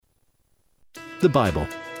The Bible.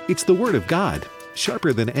 It's the Word of God,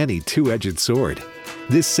 sharper than any two-edged sword.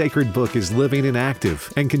 This sacred book is living and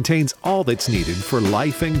active and contains all that's needed for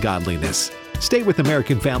life and godliness. Stay with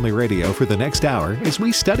American Family Radio for the next hour as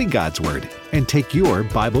we study God's Word and take your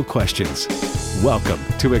Bible questions. Welcome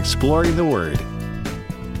to Exploring the Word.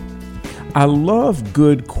 I love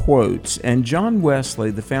good quotes, and John Wesley,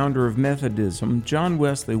 the founder of Methodism, John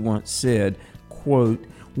Wesley once said, quote,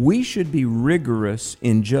 "We should be rigorous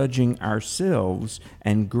in judging ourselves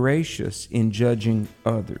and gracious in judging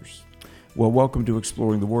others." Well, welcome to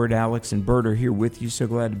Exploring the Word. Alex and Bert are here with you. So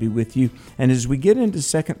glad to be with you. And as we get into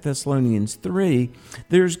 2 Thessalonians 3,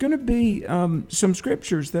 there's going to be some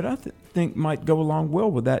scriptures that I think might go along well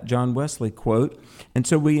with that John Wesley quote. And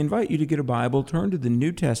so we invite you to get a Bible, turn to the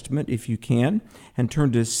New Testament if you can, and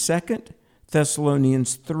turn to 2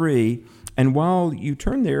 Thessalonians 3. And while you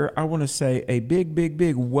turn there, I want to say a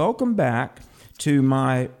big welcome back to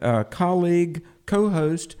my colleague,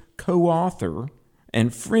 co-host, co-author,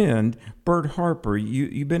 and friend, Bert Harper.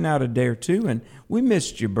 You've been out a day or two, and we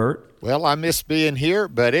missed you, Bert. Well, I missed being here,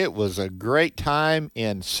 but it was a great time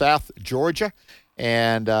in South Georgia,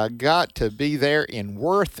 and got to be there in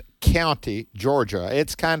Worth County, Georgia.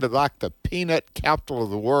 It's kind of like the peanut capital of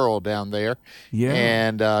the world down there. Yeah.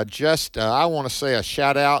 And I want to say a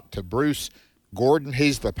shout out to Bruce Gordon.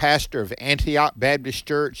 He's the pastor of Antioch Baptist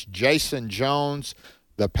Church. Jason Jones,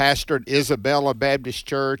 the pastor at Isabella Baptist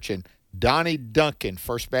Church, and Donnie Duncan,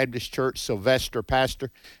 First Baptist Church, Sylvester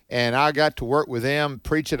pastor, and I got to work with them,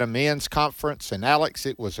 preach at a men's conference, and Alex,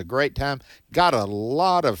 it was a great time. Got a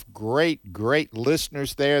lot of great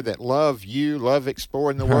listeners there that love you, love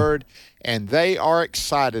exploring the Word, and they are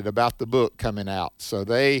excited about the book coming out. So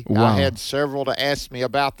I had several to ask me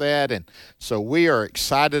about that, and so we are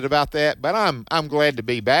excited about that, but I'm glad to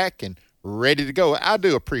be back and ready to go. I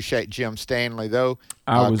do appreciate Jim Stanley, though,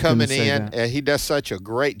 coming in. He does such a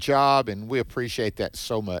great job, and we appreciate that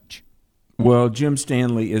so much. Well, Jim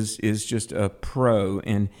Stanley is just a pro,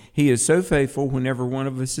 and he is so faithful. Whenever one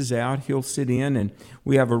of us is out, he'll sit in, and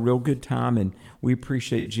we have a real good time, and we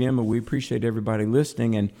appreciate Jim, and we appreciate everybody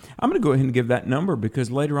listening. And I'm going to go ahead and give that number,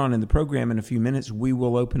 because later on in the program, in a few minutes, we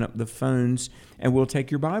will open up the phones, and we'll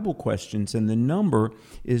take your Bible questions. And the number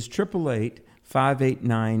is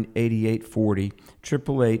 888-589-8840,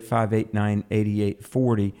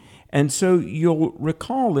 888-589-8840. And so you'll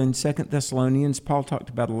recall in 2 Thessalonians, Paul talked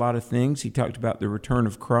about a lot of things. He talked about the return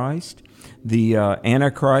of Christ, the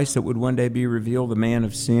Antichrist that would one day be revealed, the man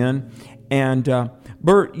of sin. And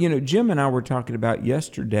Bert, Jim and I were talking about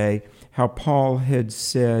yesterday how Paul had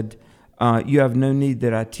said, you have no need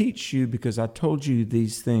that I teach you, because I told you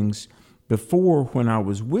these things before when I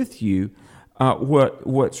was with you.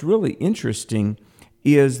 What's really interesting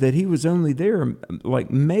is that he was only there like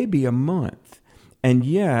maybe a month, and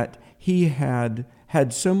yet he had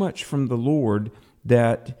so much from the Lord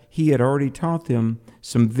that he had already taught them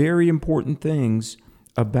some very important things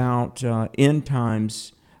about end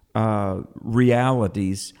times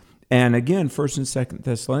realities. And again, 1st and 2nd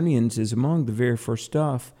Thessalonians is among the very first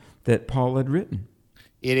stuff that Paul had written.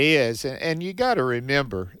 It is, and you got to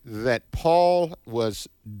remember that Paul was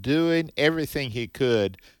doing everything he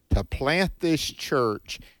could to plant this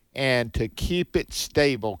church and to keep it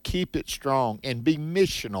stable, keep it strong, and be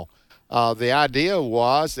missional. The idea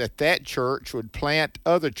was that church would plant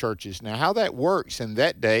other churches. Now, how that works in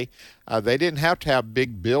that day, they didn't have to have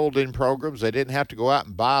big building programs. They didn't have to go out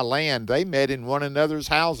and buy land. They met in one another's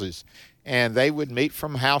houses, and they would meet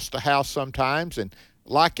from house to house sometimes. And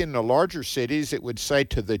like in the larger cities, it would say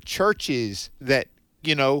to the churches that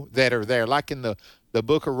are there, like in the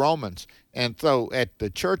book of Romans. And so at the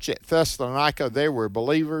church at Thessalonica, there were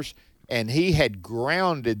believers, and he had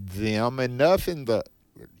grounded them enough in the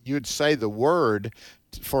Word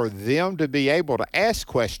for them to be able to ask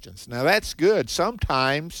questions. Now, that's good.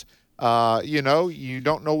 Sometimes, you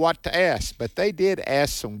don't know what to ask, but they did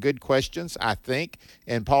ask some good questions, I think,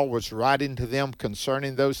 and Paul was writing to them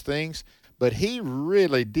concerning those things. But he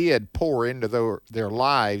really did pour into their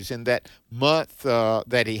lives in that month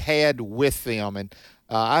that he had with them. And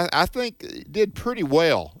I think did pretty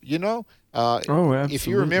well, Absolutely. If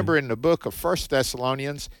you remember in the book of 1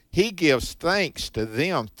 Thessalonians, he gives thanks to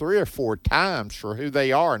them 3 or 4 times for who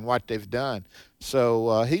they are and what they've done.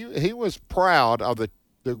 So he was proud of the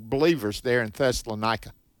believers there in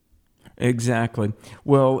Thessalonica. Exactly.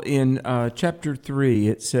 Well, in chapter 3,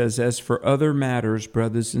 it says, "As for other matters,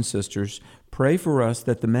 brothers and sisters, pray for us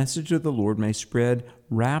that the message of the Lord may spread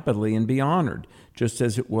rapidly and be honored, just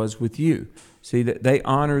as it was with you." See, that they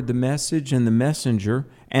honored the message and the messenger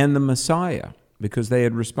and the Messiah because they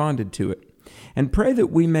had responded to it. And pray that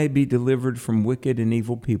we may be delivered from wicked and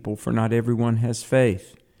evil people, for not everyone has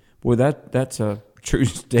faith. Boy, that's a true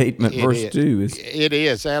statement. Verse 2 is. It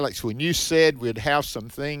is, Alex. When you said we'd have some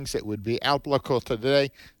things that would be applicable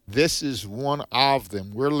today, this is one of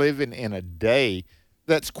them. We're living in a day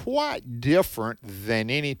that's quite different than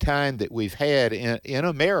any time that we've had in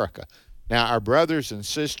America. Now, our brothers and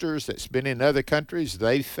sisters that's been in other countries,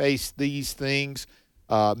 they faced these things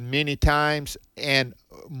many times and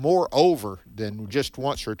more over than just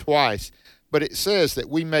once or twice. But it says that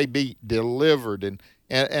we may be delivered.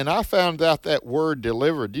 And I found out that word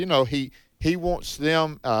delivered, you know, he wants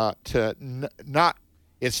them to not,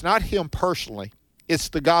 it's not him personally, it's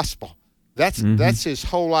the gospel. That's his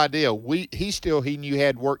whole idea. He knew he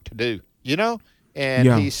had work to do, you know?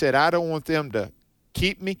 And he said, I don't want them to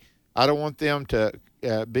keep me. I don't want them to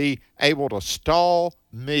be able to stall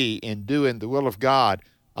me in doing the will of God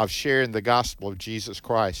of sharing the gospel of Jesus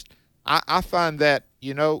Christ. I find that,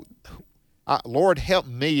 you know, Lord, help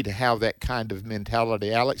me to have that kind of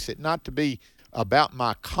mentality, Alex, it not to be about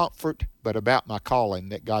my comfort, but about my calling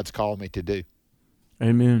that God's called me to do.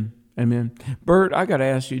 Amen. Amen. Bert, I got to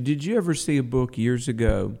ask you, did you ever see a book years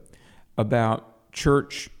ago about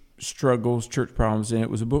church struggles, church problems, and it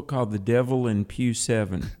was a book called The Devil in Pew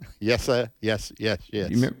 7? Yes, sir. Yes.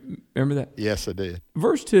 You remember that? Yes, I did.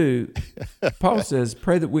 Verse 2, Paul says,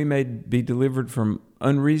 pray that we may be delivered from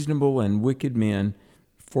unreasonable and wicked men,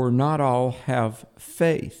 for not all have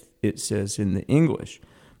faith, it says in the English.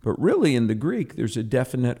 But really in the Greek, there's a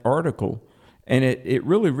definite article, and it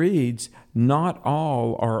really reads, not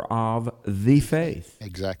all are of the faith.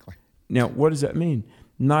 Exactly. Now, what does that mean?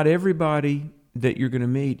 Not everybody that you're going to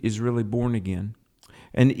meet is really born again.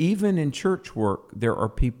 And even in church work, there are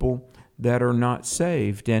people that are not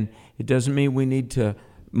saved. And it doesn't mean we need to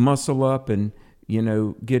muscle up and, you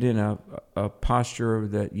know, get in a posture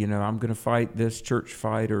that, you know, I'm going to fight this church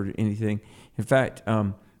fight or anything. In fact,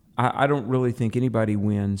 I don't really think anybody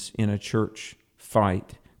wins in a church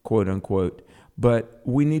fight, quote unquote. But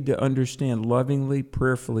we need to understand lovingly,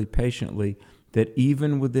 prayerfully, patiently, that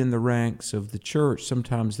even within the ranks of the church,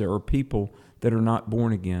 sometimes there are people that are not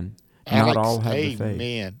born again. Alex, not all have the faith.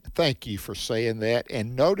 Amen. Thank you for saying that.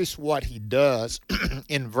 And notice what he does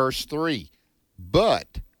in verse 3.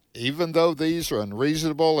 But even though these are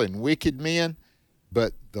unreasonable and wicked men,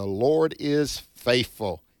 but the Lord is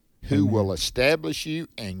faithful, who will establish you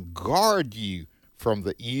and guard you from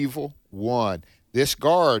the evil one. This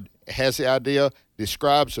guard has the idea,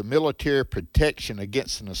 describes a military protection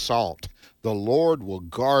against an assault. The Lord will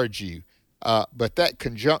guard you. But that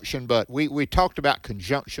conjunction, we talked about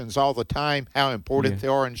conjunctions all the time, how important they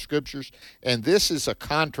are in Scriptures, and this is a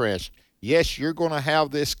contrast. Yes, you're going to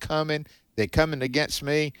have this coming. They're coming against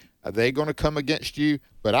me. They're going to come against you,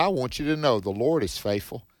 but I want you to know the Lord is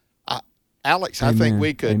faithful. Alex, I think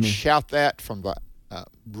we could shout that from the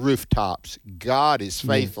rooftops. God is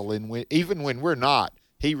faithful, and even when we're not,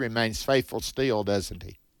 He remains faithful still, doesn't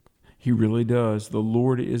He? He really does. The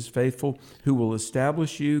Lord is faithful, who will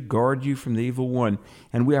establish you, guard you from the evil one.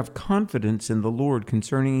 And we have confidence in the Lord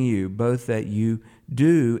concerning you, both that you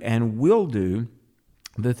do and will do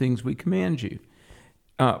the things we command you.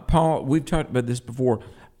 Paul, we've talked about this before.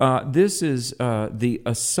 This is the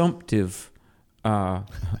assumptive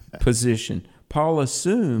position. Paul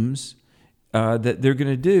assumes that they're going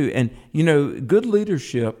to do. And, you know, good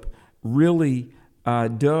leadership really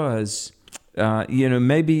does...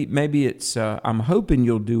 maybe it's I'm hoping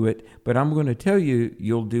you'll do it, but I'm going to tell you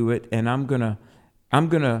you'll do it, and I'm going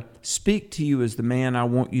to speak to you as the man I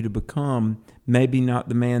want you to become, maybe not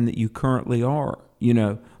the man that you currently are,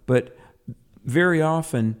 but very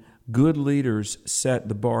often good leaders set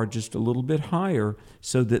the bar just a little bit higher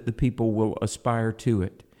so that the people will aspire to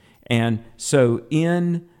it. And so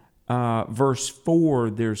in verse 4,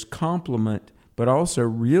 there's compliment, but also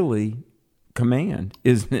really command,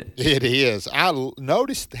 isn't it? It is. I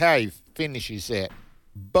noticed how he finishes that.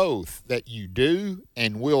 Both that you do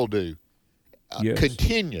and will do. Yes.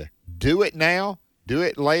 Continue. Do it now. Do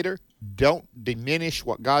it later. Don't diminish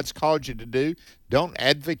what God's called you to do. Don't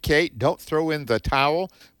advocate. Don't throw in the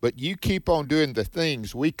towel. But you keep on doing the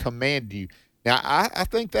things we command you. Now, I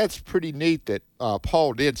think that's pretty neat that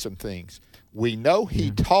Paul did some things. We know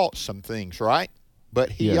he taught some things, right? But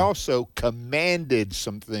he also commanded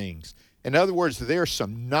some things. In other words, there's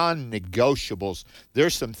some non-negotiables.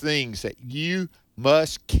 There's some things that you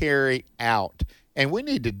must carry out. And we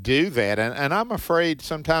need to do that. And I'm afraid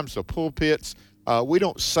sometimes the pulpits, we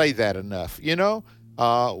don't say that enough. Not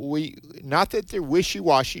that they're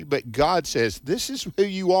wishy-washy, but God says, this is who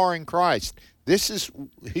you are in Christ. This is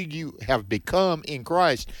who you have become in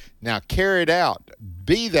Christ. Now carry it out.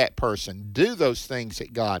 Be that person. Do those things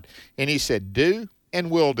that God. And he said, do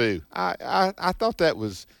and will do. I thought that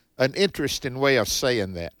was an interesting way of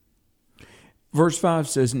saying that. Verse 5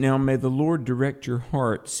 says, now may the Lord direct your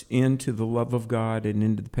hearts into the love of God and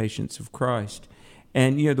into the patience of Christ.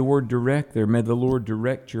 And, the word direct there, may the Lord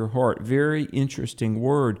direct your heart. Very interesting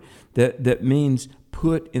word that means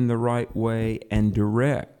put in the right way and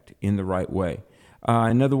direct in the right way.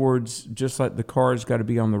 In other words, just like the car's got to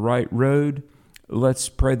be on the right road, let's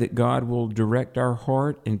pray that God will direct our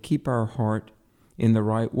heart and keep our heart in the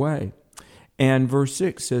right way. And verse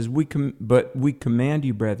 6 says, but we command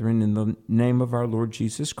you, brethren, in the name of our Lord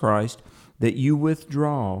Jesus Christ, that you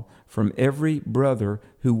withdraw from every brother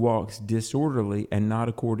who walks disorderly and not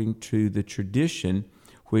according to the tradition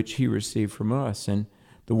which he received from us. And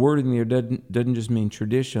the word in there doesn't just mean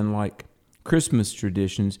tradition like Christmas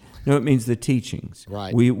traditions. No, it means the teachings.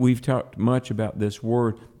 Right. We've talked much about this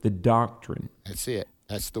word, the doctrine. That's it.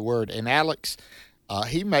 That's the word. And Alex,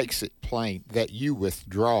 he makes it plain that you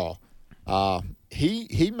withdraw.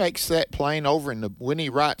 He makes that plain over when he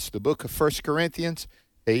writes the book of 1 Corinthians.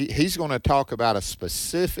 He's going to talk about a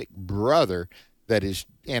specific brother that is,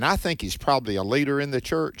 and I think he's probably a leader in the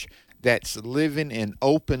church, that's living in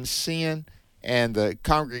open sin. And the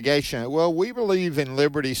congregation, well, we believe in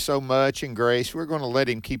liberty so much and grace, we're going to let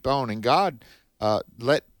him keep on. And God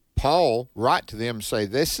let Paul write to them and say,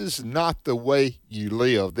 this is not the way you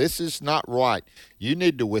live. This is not right. You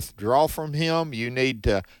need to withdraw from him. You need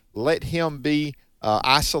to let him be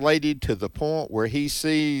isolated to the point where he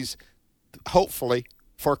sees, hopefully,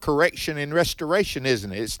 for correction and restoration,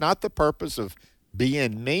 isn't it? It's not the purpose of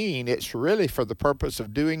being mean. It's really for the purpose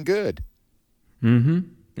of doing good. Mm-hmm.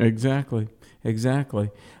 Exactly.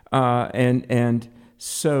 And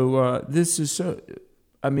so this is so,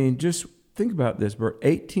 just think about this.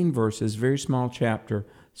 18 verses, very small chapter,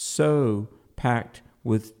 so packed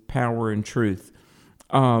with power and truth.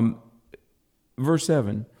 Verse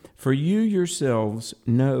 7, for you yourselves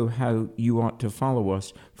know how you ought to follow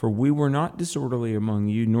us, for we were not disorderly among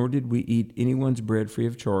you, nor did we eat anyone's bread free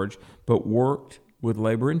of charge, but worked with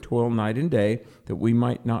labor and toil night and day, that we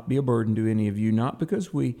might not be a burden to any of you, not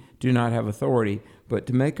because we do not have authority, but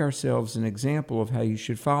to make ourselves an example of how you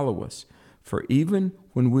should follow us. For even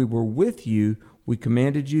when we were with you, we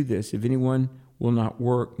commanded you this, if anyone will not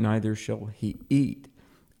work, neither shall he eat.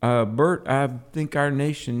 Bert, I think our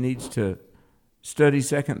nation needs to study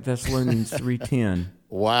 2 Thessalonians 3:10.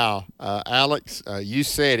 Wow. Alex, you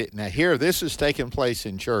said it. Now here, this is taking place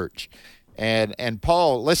in church. And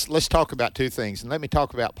Paul, let's talk about two things. And let me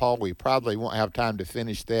talk about Paul. We probably won't have time to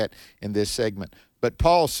finish that in this segment. But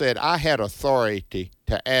Paul said, I had authority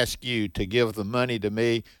to ask you to give the money to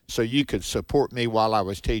me so you could support me while I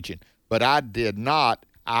was teaching. But I did not.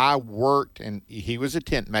 I worked, and he was a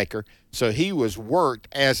tent maker, so he was worked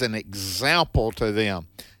as an example to them.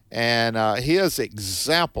 And his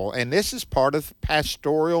example, and this is part of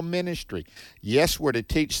pastoral ministry. Yes, we're to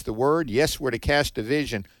teach the word. Yes, we're to cast a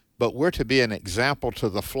vision, but we're to be an example to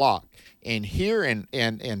the flock. And here in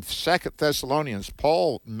 2 Thessalonians,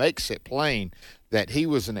 Paul makes it plain that he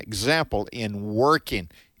was an example in working.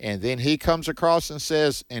 And then he comes across and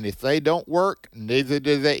says, and if they don't work, neither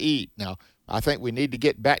do they eat. Now, I think we need to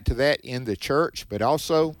get back to that in the church, but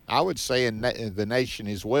also I would say in the nation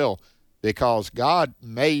as well, because God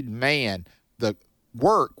made man. The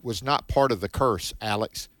work was not part of the curse,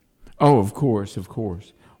 Alex. Oh, of course.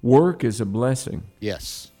 Work is a blessing.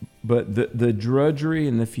 Yes. But the drudgery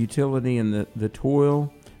and the futility and the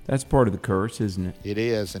toil, that's part of the curse, isn't it? It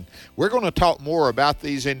is. And we're going to talk more about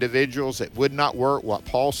these individuals that would not work, what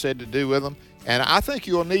Paul said to do with them. And I think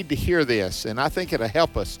you'll need to hear this, and I think it'll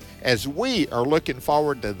help us. As we are looking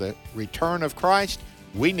forward to the return of Christ,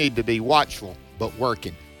 we need to be watchful but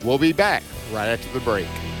working. We'll be back right after the break.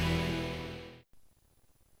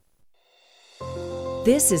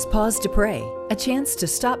 This is Pause to Pray, a chance to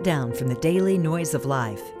stop down from the daily noise of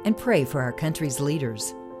life and pray for our country's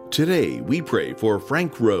leaders. Today, we pray for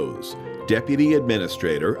Frank Rose, Deputy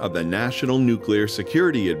Administrator of the National Nuclear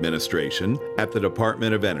Security Administration at the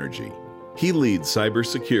Department of Energy. He leads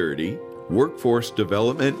cybersecurity, workforce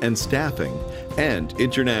development and staffing, and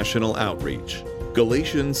international outreach.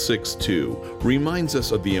 Galatians 6:2 reminds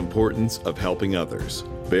us of the importance of helping others,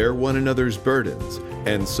 bear one another's burdens,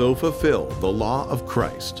 and so fulfill the law of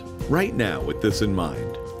Christ. Right now, with this in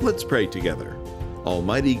mind, let's pray together.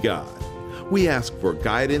 Almighty God, we ask for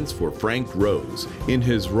guidance for Frank Rose in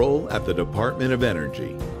his role at the Department of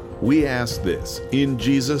Energy. We ask this in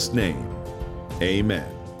Jesus' name. Amen.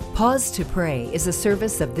 Pause to Pray is a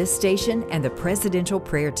service of this station and the Presidential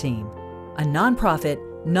Prayer Team. a nonprofit,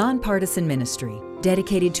 nonpartisan ministry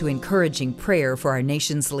dedicated to encouraging prayer for our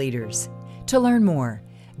nation's leaders. To learn more,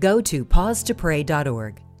 go to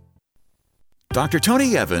pausetopray.org. Dr.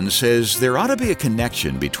 Tony Evans says there ought to be a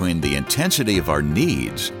connection between the intensity of our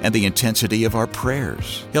needs and the intensity of our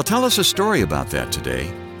prayers. He'll tell us a story about that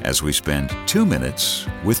today as we spend 2 minutes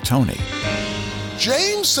with Tony.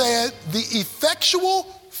 James said, the effectual,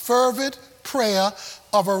 fervent prayer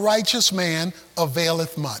of a righteous man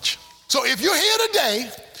availeth much. So if you're here today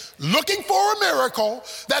looking for a miracle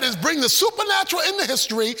that is bring the supernatural into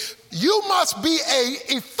history, you must be a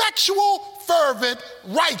effectual, fervent,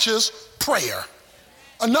 righteous prayer.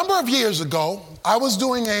 A number of years ago, I was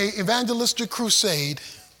doing an evangelistic crusade.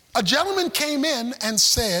 A gentleman came in and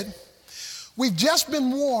said, we've just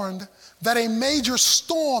been warned that a major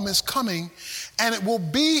storm is coming and it will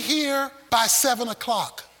be here by 7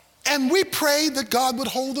 o'clock. And we prayed that God would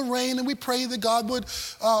hold the rain, and we prayed that God would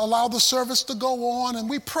allow the service to go on, and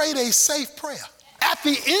we prayed a safe prayer. At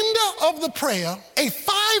the end of the prayer, a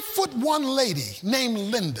 5'1" lady named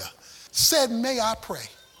Linda said, may I pray?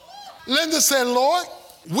 Linda said, Lord,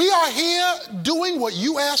 we are here doing what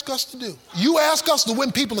you ask us to do. You ask us to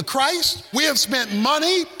win people to Christ. We have spent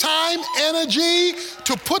money, time, energy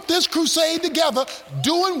to put this crusade together,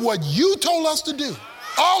 doing what you told us to do.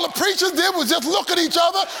 All the preachers did was just look at each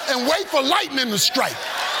other and wait for lightning to strike.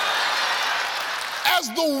 As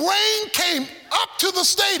the rain came up to the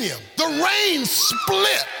stadium, the rain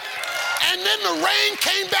split, and then the rain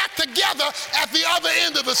came back together at the other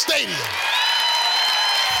end of the stadium.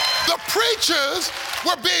 The preachers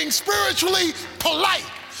were being spiritually polite,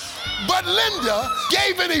 but Linda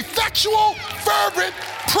gave an effectual, fervent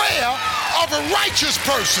prayer of a righteous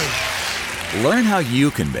person. Learn how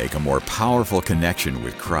you can make a more powerful connection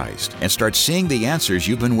with Christ and start seeing the answers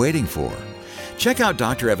you've been waiting for. Check out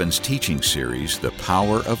Dr. Evans' teaching series, The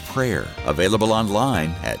Power of Prayer, available online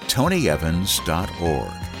at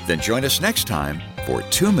tonyevans.org. Then join us next time for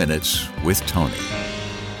 2 Minutes with Tony.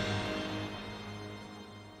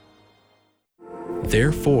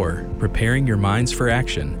 Therefore, preparing your minds for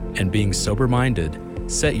action and being sober-minded,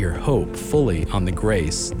 set your hope fully on the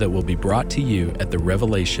grace that will be brought to you at the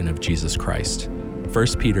revelation of Jesus Christ.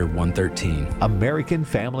 1 Peter 1:13. American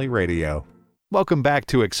Family Radio. Welcome back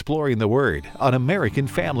to Exploring the Word on American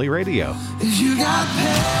Family Radio. If you got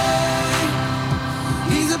pain,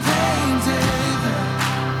 he's a pain taker.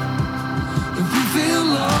 If you feel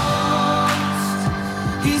lost,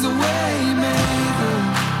 he's a way maker.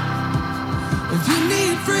 If you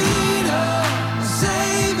need freedom,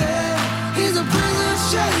 saving, he's a prison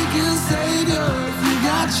shaking savior. If you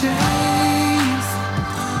got chains,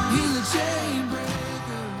 he's a chain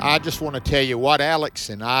breaker. I just want to tell you what Alex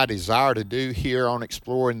and I desire to do here on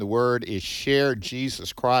Exploring the Word is share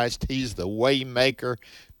Jesus Christ. He's the way maker,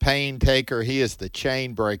 pain taker. He is the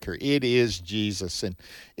chain breaker. It is Jesus. And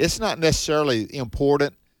it's not necessarily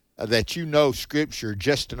important that you know Scripture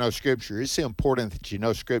just to know Scripture. It's important that you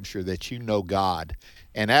know Scripture, that you know God.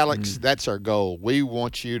 And Alex, that's our goal. We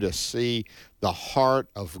want you to see the heart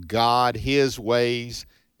of God, His ways,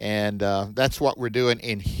 and that's what we're doing.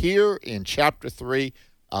 And here in chapter 3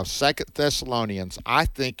 of 2 Thessalonians, I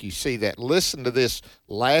think you see that. Listen to this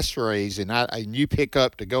last phrase, and you pick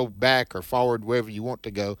up to go back or forward wherever you want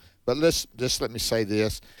to go. But just let me say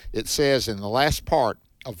this. It says in the last part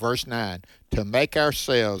of verse 9, to make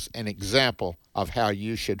ourselves an example of how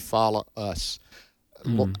you should follow us.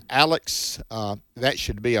 Alex, that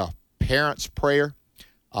should be a parent's prayer,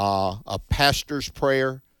 a pastor's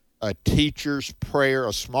prayer, a teacher's prayer,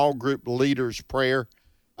 a small group leader's prayer.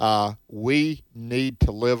 We need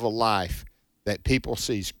to live a life that people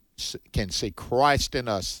can see Christ in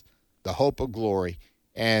us, the hope of glory,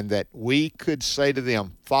 and that we could say to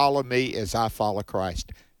them, follow me as I follow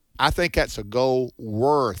Christ. I think that's a goal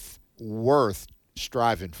worth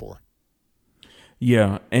striving for.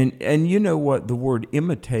 Yeah, and you know what? The word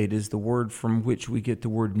imitate is the word from which we get the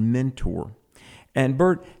word mentor. And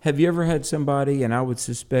Bert, have you ever had somebody, and I would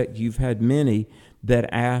suspect you've had many, that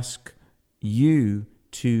ask you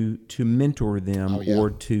to mentor them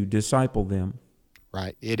or to disciple them?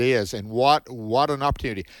 Right, it is, and what an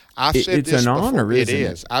opportunity! It's an honor, isn't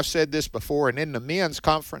it? I've said this before, and in the men's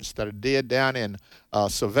conference that I did down in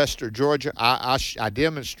Sylvester, Georgia, I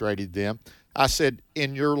demonstrated them. I said,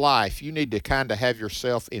 in your life, you need to kind of have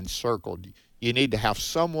yourself encircled. You need to have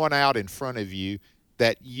someone out in front of you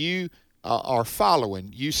that you are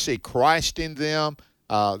following. You see Christ in them.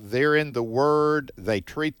 They're in the Word. They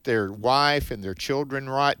treat their wife and their children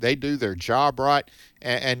right. They do their job right,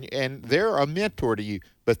 and they're a mentor to you.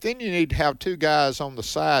 But then you need to have two guys on the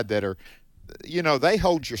side that are they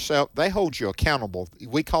hold you accountable.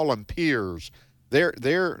 We call them peers.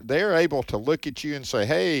 They're able to look at you and say,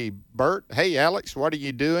 hey, Bert, hey, Alex, what are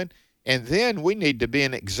you doing? And then we need to be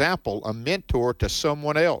an example, a mentor to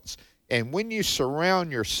someone else. And when you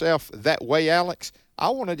surround yourself that way, Alex, I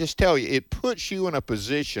want to just tell you, it puts you in a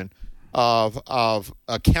position of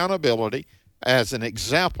accountability as an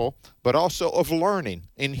example, but also of learning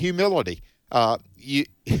and humility. You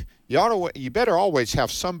better always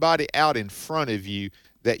have somebody out in front of you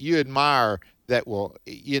that you admire.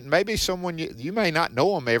 It may be someone you may not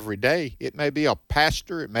know them every day. It may be a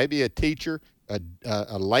pastor, it may be a teacher,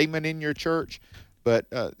 a layman in your church. But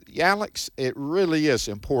Alex, it really is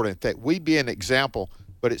important that we be an example,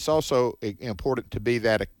 but it's also important to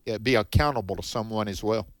be accountable to someone as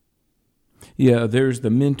well. Yeah, there's the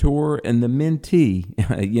mentor and the mentee,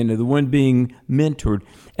 the one being mentored.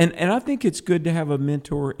 And I think it's good to have a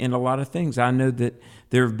mentor in a lot of things. I know that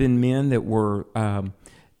there have been men that were,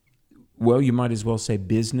 you might as well say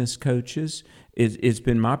business coaches. It's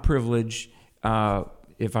been my privilege,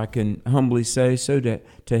 if I can humbly say so,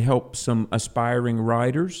 to help some aspiring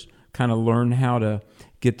writers kind of learn how to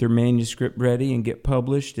get their manuscript ready and get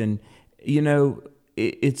published. And,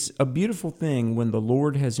 it's a beautiful thing when the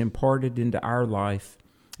Lord has imparted into our life,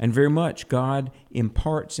 and very much God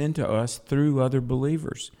imparts into us through other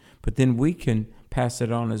believers. But then we can pass it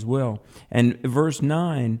on as well. And verse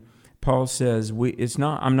 9, Paul says,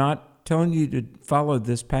 I'm not telling you to follow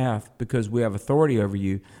this path because we have authority over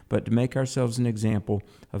you, but to make ourselves an example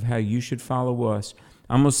of how you should follow us.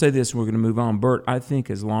 I'm going to say this and we're going to move on. Bert, I think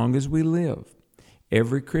as long as we live,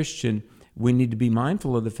 every Christian, we need to be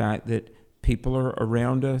mindful of the fact that people are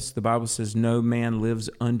around us. The Bible says no man lives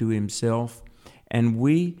unto himself. And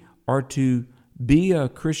we are to be a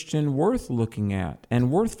Christian worth looking at and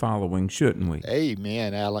worth following, shouldn't we?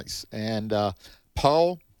 Amen, Alex. And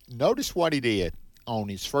Paul, notice what he did on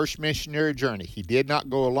his first missionary journey. He did not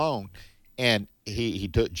go alone. And he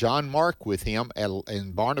took John Mark with him,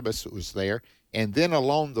 and Barnabas was there. And then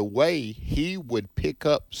along the way, he would pick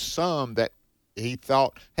up some that he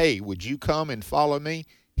thought, hey, would you come and follow me?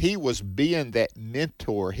 He was being that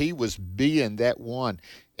mentor. He was being that one.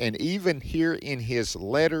 And even here in his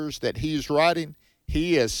letters that he's writing,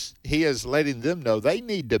 he is letting them know they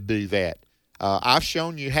need to do that. I've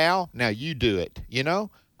shown you how. Now you do it.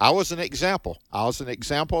 I was an example. I was an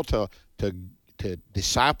example to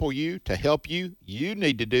disciple you, to help you. You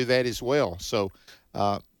need to do that as well. So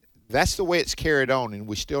that's the way it's carried on, and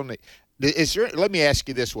we still need. Let me ask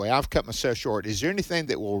you this way. I've cut myself short. Is there anything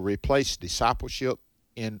that will replace discipleship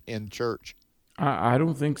in church? I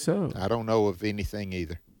don't think so. I don't know of anything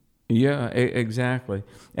either. Yeah, exactly.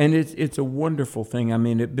 And it's a wonderful thing. I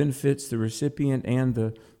mean, it benefits the recipient and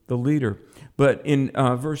the leader. But in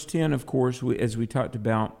verse 10, of course, as we talked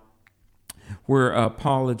about, where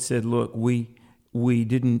Paul had said, look, we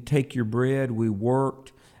didn't take your bread, we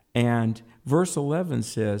worked. And verse 11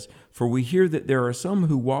 says, for we hear that there are some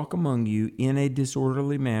who walk among you in a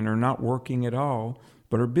disorderly manner, not working at all,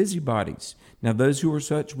 but are busybodies. Now those who are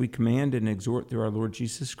such we command and exhort through our Lord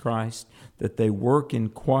Jesus Christ that they work in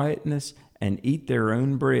quietness and eat their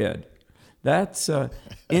own bread. That's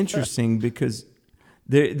interesting because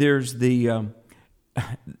there's the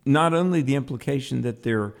not only the implication that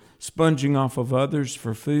they're sponging off of others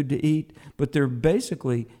for food to eat, but they're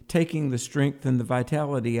basically taking the strength and the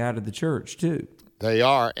vitality out of the church too. They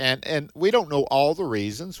are, and we don't know all the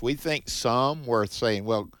reasons. We think some were saying,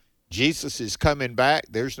 well, Jesus is coming back.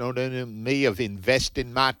 There's no need of me of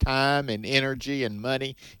investing my time and energy and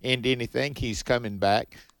money into anything. He's coming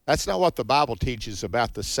back. That's not what the Bible teaches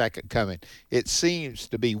about the second coming. It seems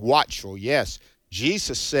to be watchful. Yes,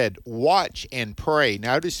 Jesus said, watch and pray.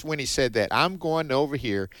 Notice when he said that, I'm going over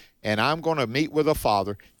here and I'm going to meet with the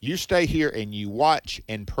Father. You stay here and you watch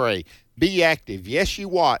and pray. Be active. Yes, you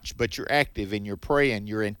watch, but you're active and you're praying,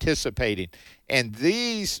 you're anticipating. And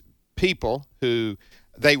these people who,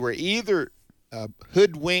 they were either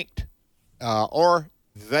hoodwinked or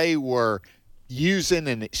they were using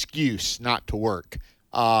an excuse not to work.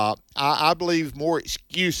 I believe more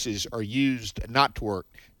excuses are used not to work.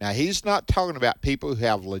 Now, he's not talking about people who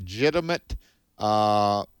have legitimate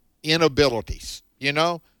inabilities,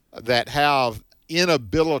 that have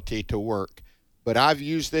inability to work. But I've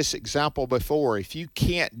used this example before. If you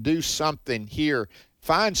can't do something here,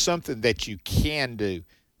 find something that you can do.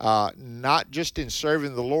 Not just in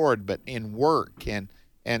serving the Lord, but in work.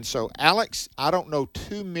 And so, Alex, I don't know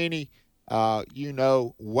too many,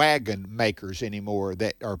 wagon makers anymore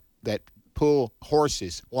that pull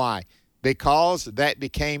horses. Why? Because that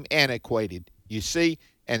became antiquated, you see?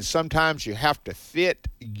 And sometimes you have to fit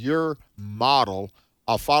your model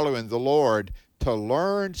of following the Lord to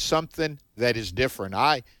learn something that is different.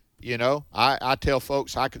 I tell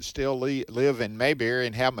folks I could still live in Mayberry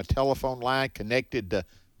and have my telephone line connected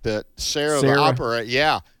to Sarah the operator.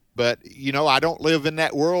 Yeah. But, I don't live in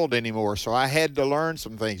that world anymore, so I had to learn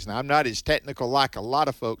some things. Now, I'm not as technical like a lot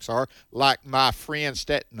of folks are, like my friend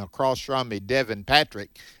sitting across from me, Devin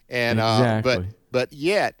Patrick. And exactly. But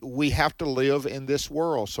yet, we have to live in this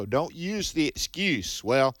world. So don't use the excuse,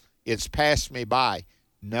 well, it's passed me by.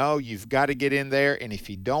 No, you've got to get in there, and if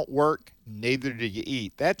you don't work, neither do you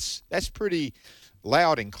eat. That's pretty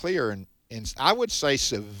loud and clear, and I would say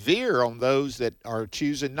severe on those that are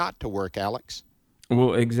choosing not to work, Alex.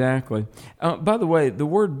 Well, exactly. By the way, the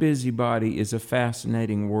word busybody is a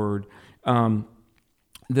fascinating word.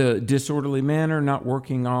 The disorderly manner, not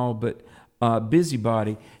working all, but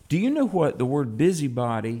busybody. Do you know what the word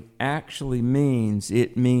busybody actually means?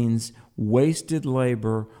 It means wasted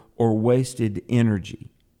labor or wasted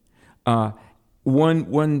energy.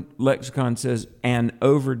 One lexicon says an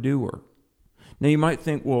overdoer. Now you might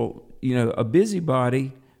think, well, a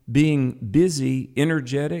busybody, being busy,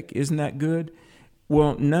 energetic, isn't that good?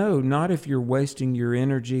 Well, no, not if you're wasting your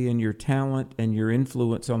energy and your talent and your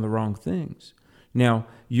influence on the wrong things. Now,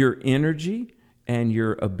 your energy and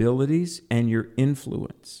your abilities and your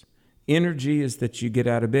influence. Energy is that you get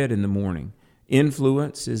out of bed in the morning.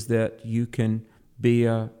 Influence is that you can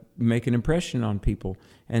make an impression on people.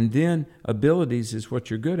 And then abilities is what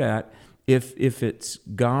you're good at. If it's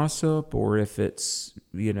gossip or if it's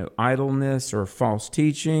idleness or false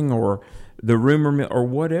teaching or the rumor mill or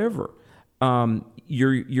whatever,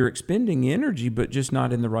 you're expending energy, but just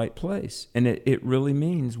not in the right place. And it really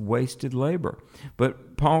means wasted labor.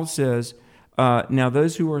 But Paul says, now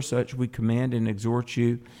those who are such, we command and exhort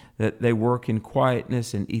you that they work in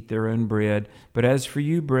quietness and eat their own bread. But as for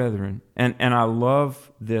you, brethren, and I love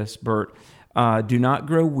this, Bert, do not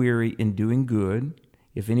grow weary in doing good.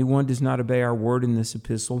 If anyone does not obey our word in this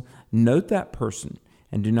epistle, note that person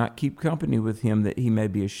and do not keep company with him that he may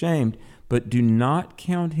be ashamed. But do not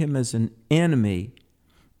count him as an enemy,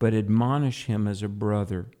 but admonish him as a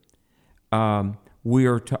brother. We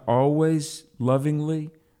are to always lovingly,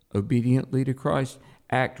 obediently to Christ,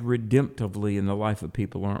 act redemptively in the life of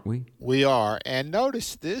people, aren't we? We are. And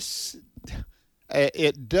notice this,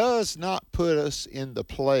 it does not put us in the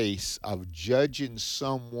place of judging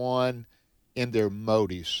someone in their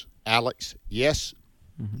motives. Alex, yes.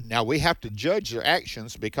 Mm-hmm. Now we have to judge their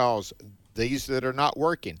actions because these that are not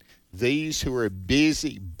working, these who are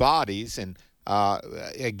busy bodies, and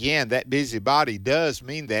again, that busybody does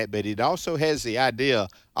mean that, but it also has the idea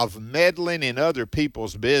of meddling in other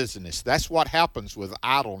people's business. That's what happens with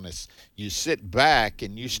idleness. You sit back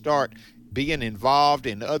and you start being involved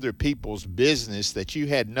in other people's business that you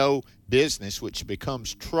had no business, which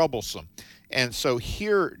becomes troublesome. And so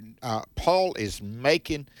here, Paul is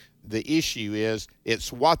making the issue is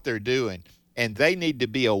it's what they're doing. And they need to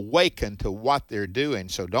be awakened to what they're doing.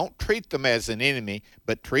 So don't treat them as an enemy,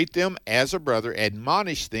 but treat them as a brother.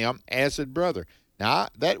 Admonish them as a brother. Now,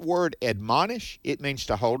 that word admonish, it means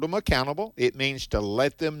to hold them accountable. It means to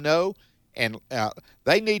let them know. And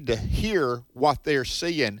they need to hear what they're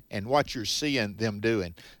seeing and what you're seeing them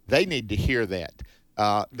doing. They need to hear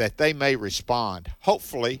that they may respond.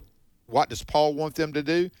 Hopefully, what does Paul want them to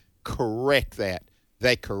do? Correct that.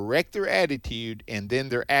 They correct their attitude, and then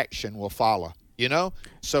their action will follow.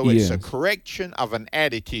 So it's a correction of an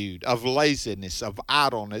attitude of laziness, of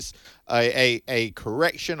idleness, a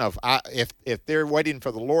correction of if they're waiting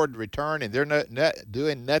for the Lord to return and they're not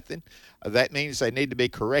doing nothing, that means they need to be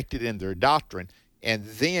corrected in their doctrine, and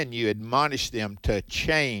then you admonish them to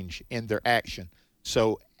change in their action.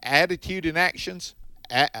 So attitude and actions,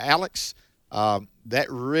 Alex, that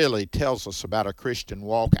really tells us about a Christian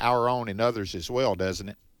walk, our own and others as well, doesn't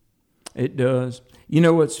it? It does. You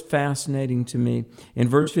know what's fascinating to me? In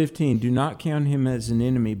verse 15, do not count him as an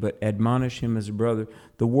enemy, but admonish him as a brother.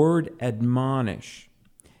 The word admonish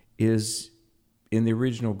is, in the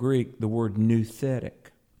original Greek, the word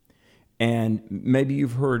nouthetic. And maybe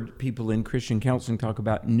you've heard people in Christian counseling talk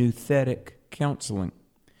about nouthetic counseling.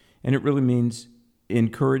 And it really means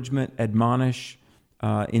encouragement, admonish,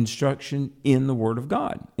 instruction in the Word of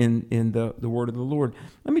God, in the Word of the Lord.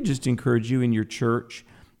 Let me just encourage you in your church.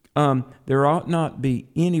 There ought not be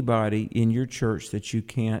anybody in your church that you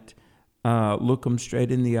can't look them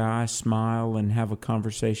straight in the eye, smile, and have a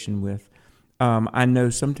conversation with. I know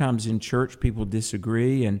sometimes in church people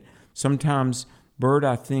disagree, and sometimes, Bert,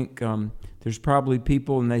 I think there's probably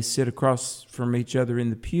people and they sit across from each other in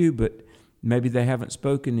the pew, but maybe they haven't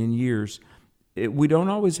spoken in years. We don't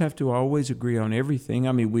always have to always agree on everything.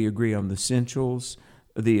 I mean, we agree on the essentials,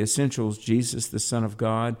 the essentials, Jesus, the Son of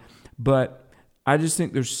God. But I just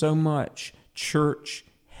think there's so much church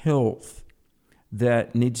health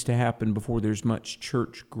that needs to happen before there's much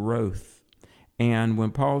church growth. And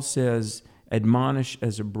when Paul says, admonish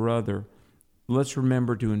as a brother, let's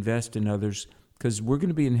remember to invest in others, because we're going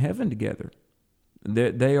to be in heaven together.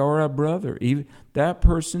 They are a brother. Even that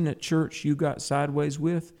person at church you got sideways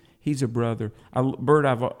with, he's a brother. Bert,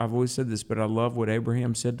 I've always said this, but I love what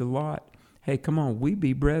Abraham said to Lot. Hey, come on, we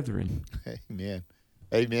be brethren. Amen.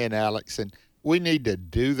 Amen, Alex. And we need to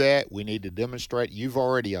do that. We need to demonstrate. You've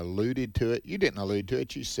already alluded to it. You didn't allude to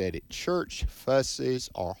it. You said it. Church fusses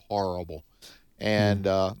are horrible. And,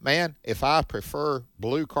 man, if I prefer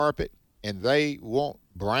blue carpet and they want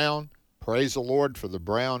brown, praise the Lord for the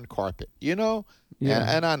brown carpet. You know? Yeah.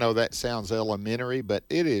 And I know that sounds elementary, but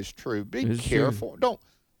it is true. Be careful. True.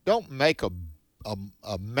 Don't make a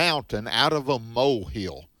mountain out of a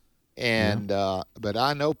molehill. And but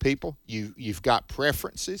I know people, you've got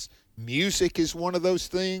preferences. Music is one of those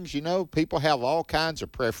things, you know. People have all kinds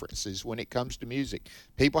of preferences when it comes to music.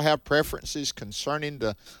 People have preferences concerning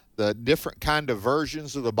the different kind of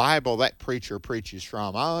versions of the Bible that preacher preaches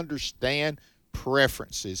from. I understand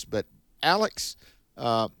preferences, but Alex,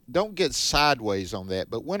 don't get sideways on that.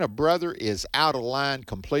 But when a brother is out of line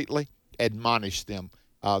completely, admonish them.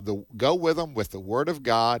 Go with them with the Word of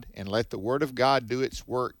God and let the Word of God do its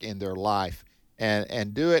work in their life.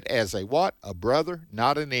 And do it as a what? A brother,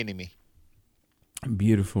 not an enemy.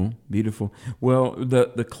 Beautiful, beautiful. Well,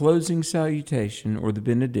 the closing salutation or the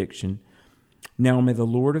benediction, now may the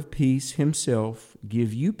Lord of peace himself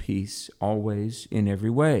give you peace always in every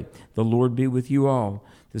way. The Lord be with you all.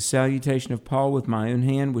 The salutation of Paul with my own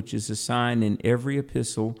hand, which is a sign in every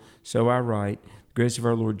epistle, so I write. The grace of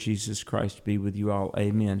our Lord Jesus Christ be with you all.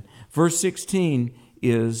 Amen. Verse 16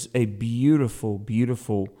 is a beautiful,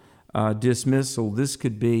 beautiful dismissal. This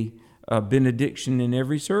could be a benediction in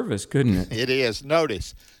every service, couldn't it? It is.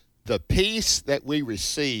 Notice, the peace that we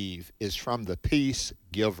receive is from the peace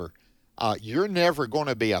giver. You're never going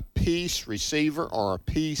to be a peace receiver or a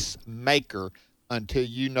peace maker until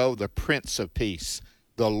you know the Prince of Peace,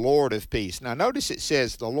 the Lord of Peace. Now, notice it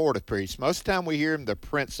says the Lord of Peace. Most of the time we hear him the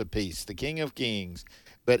Prince of Peace, the King of Kings,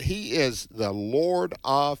 but he is the Lord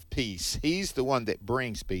of Peace. He's the one that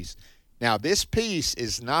brings peace. Now, this peace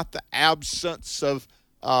is not the absence of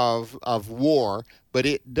war, but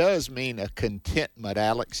it does mean a contentment,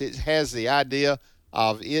 Alex. It has the idea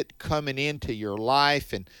of it coming into your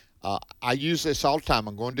life. And I use this all the time.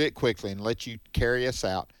 I'm going to do it quickly and let you carry us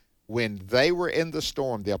out. When they were in the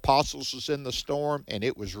storm, the apostles was in the storm, and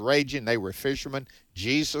it was raging. They were fishermen.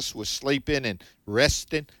 Jesus was sleeping and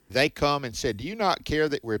resting. They come and said, do you not care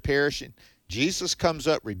that we're perishing? Jesus comes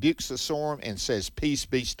up, rebukes the storm, and says, peace,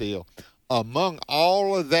 be still. Among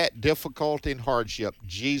all of that difficulty and hardship,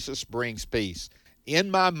 Jesus brings peace. In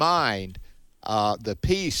my mind, the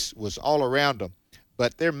peace was all around them,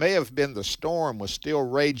 but there may have been the storm was still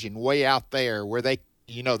raging way out there where they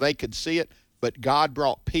could see it, but God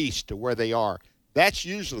brought peace to where they are. That's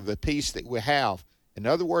usually the peace that we have. In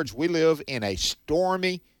other words, we live in a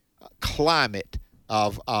stormy climate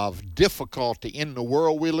of difficulty in the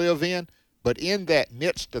world we live in, but in that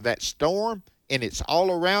midst of that storm, and it's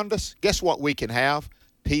all around us, guess what we can have?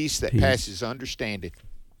 Peace that passes understanding.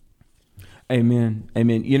 Amen.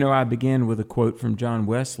 Amen. You know, I began with a quote from John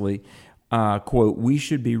Wesley, quote, we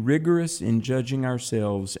should be rigorous in judging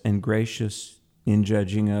ourselves and gracious in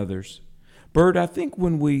judging others. Bert, I think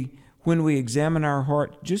when we examine our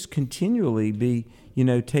heart, just continually be,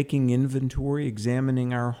 taking inventory,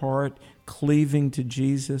 examining our heart, cleaving to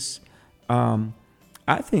Jesus, I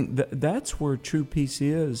think that's where true peace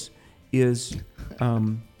is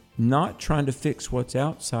not trying to fix what's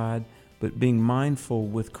outside, but being mindful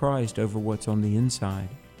with Christ over what's on the inside.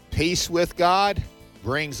 Peace with God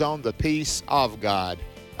brings on the peace of God.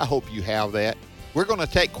 I hope you have that. We're going to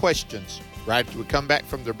take questions right after we come back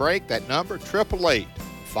from the break. That number,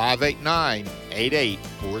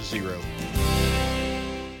 888-589-8840.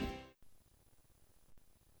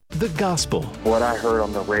 The gospel. What I heard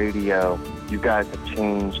on the radio, you guys have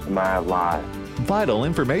changed my life. Vital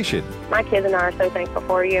information. My kids and I are so thankful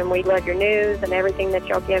for you, and we love your news and everything that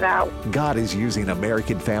y'all give out. God is using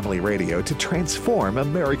American Family Radio to transform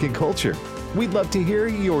American culture. We'd love to hear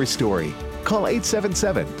your story. Call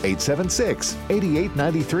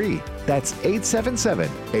 877-876-8893. That's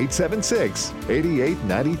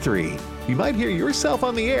 877-876-8893. You might hear yourself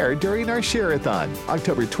on the air during our Share-a-thon,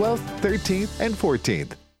 October 12th, 13th, and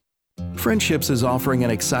 14th. Friendships is offering an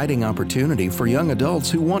exciting opportunity for young adults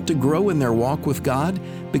who want to grow in their walk with God,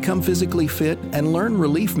 become physically fit, and learn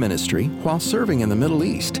relief ministry while serving in the Middle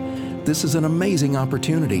East. This is an amazing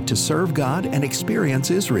opportunity to serve God and experience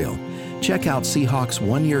Israel. Check out Seahawks'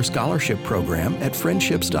 one-year scholarship program at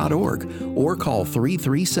friendships.org or call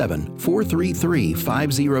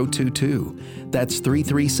 337-433-5022. That's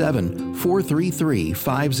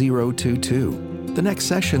 337-433-5022. The next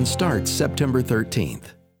session starts September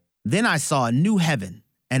 13th. Then I saw a new heaven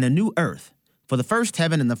and a new earth, for the first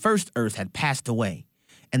heaven and the first earth had passed away,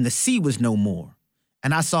 and the sea was no more.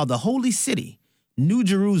 And I saw the holy city, New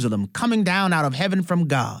Jerusalem, coming down out of heaven from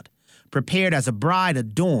God, prepared as a bride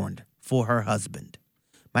adorned for her husband.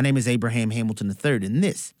 My name is Abraham Hamilton III, and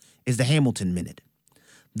this is the Hamilton Minute.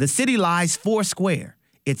 The city lies 4 square,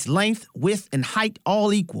 its length, width, and height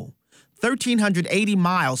all equal, 1,380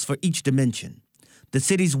 miles for each dimension. The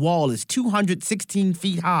city's wall is 216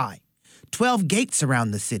 feet high, 12 gates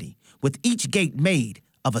around the city, with each gate made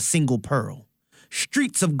of a single pearl.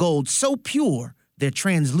 Streets of gold so pure they're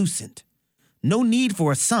translucent. No need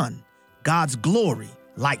for a sun. God's glory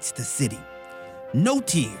lights the city. No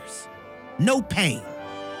tears, no pain.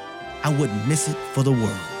 I wouldn't miss it for the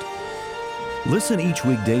world. Listen each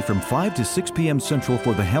weekday from 5 to 6 p.m. Central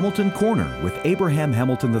for the Hamilton Corner with Abraham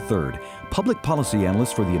Hamilton III, Public Policy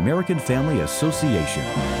Analyst for the American Family Association.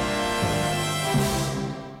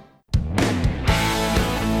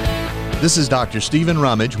 This is Dr. Stephen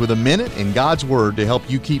Rummage with a minute in God's Word to help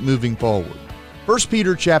you keep moving forward. 1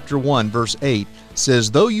 Peter chapter 1, verse 8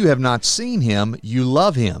 says, "Though you have not seen him, you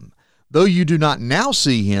love him. Though you do not now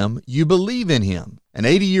see him, you believe in him." An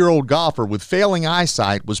 80-year-old golfer with failing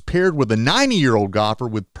eyesight was paired with a 90-year-old golfer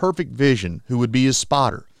with perfect vision who would be his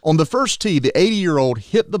spotter. On the first tee, the 80-year-old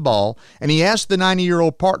hit the ball, and he asked the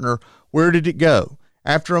 90-year-old partner, "Where did it go?"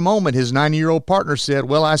 After a moment, his 90-year-old partner said,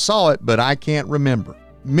 "Well, I saw it, but I can't remember."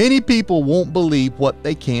 Many people won't believe what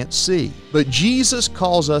they can't see, but Jesus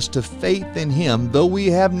calls us to faith in him, though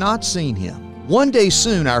we have not seen him. One day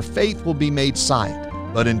soon, our faith will be made sight,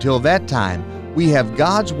 but until that time, we have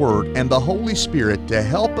God's Word and the Holy Spirit to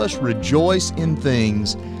help us rejoice in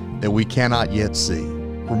things that we cannot yet see.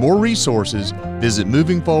 For more resources, visit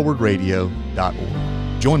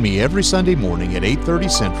movingforwardradio.org. Join me every Sunday morning at 8:30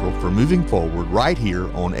 Central for Moving Forward right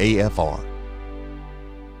here on AFR.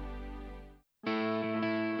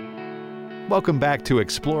 Welcome back to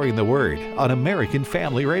Exploring the Word on American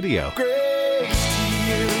Family Radio. Grace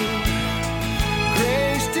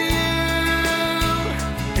to you,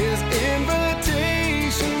 his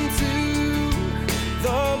invitation to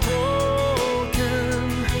the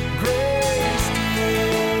broken. Grace to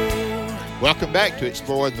you. Welcome back to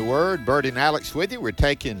Exploring the Word. Bert and Alex with you. We're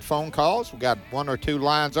taking phone calls. We've got 1 or 2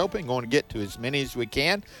 lines open. Going to get to as many as we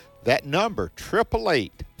can. That number,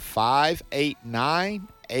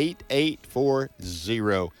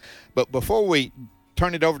 888-589-8840. But before we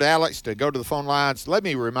turn it over to Alex to go to the phone lines, let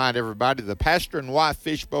me remind everybody the Pastor and Wife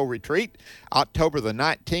Fishbowl Retreat, October the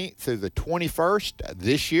 19th through the 21st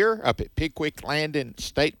this year up at Pickwick Landing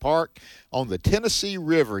State Park on the Tennessee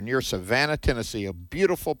River near Savannah, Tennessee, a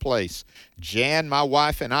beautiful place. Jan, my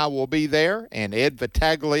wife, and I will be there, and Ed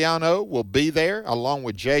Vitagliano will be there along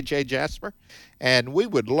with J.J. Jasper. And we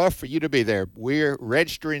would love for you to be there. We're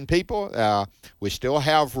registering people. We still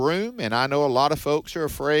have room, and I know a lot of folks are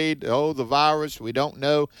afraid, the virus, we don't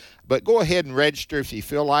know. But go ahead and register if you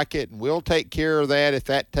feel like it, and we'll take care of that if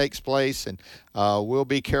that takes place, and we'll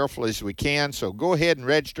be careful as we can. So go ahead and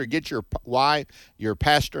register. Get your wife, your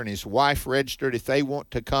pastor and his wife registered if they want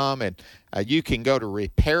to come, and you can go to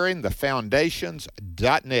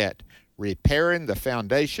repairingthefoundations.net,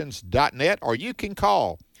 repairingthefoundations.net, or you can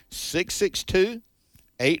call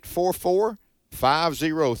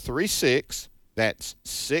 662-844-5036. That's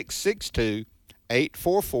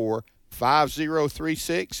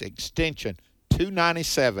 662-844-5036, extension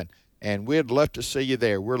 297. And we'd love to see you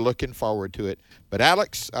there. We're looking forward to it. But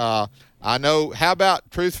Alex, I know, how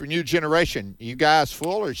about Truth for New Generation? You guys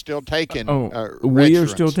full or still taking we are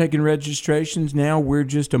still taking registrations now. We're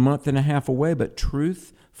just a month and a half away, but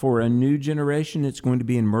Truth for a New Generation, it's going to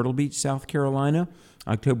be in Myrtle Beach, South Carolina,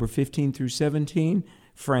 October 15 through 17.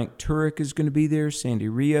 Frank Turek is going to be there, Sandy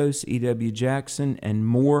Rios, E.W. Jackson, and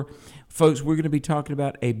more. Folks, we're going to be talking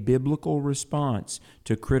about a biblical response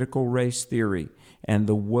to critical race theory and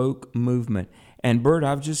the woke movement. And Bert,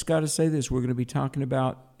 I've just got to say this. We're going to be talking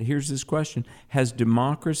about, here's this question: has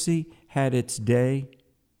democracy had its day?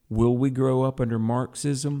 Will we grow up under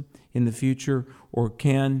Marxism in the future, or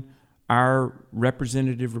can our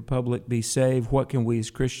representative republic be saved? What can we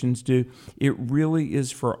as Christians do? It really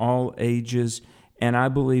is for all ages, and I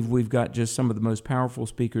believe we've got just some of the most powerful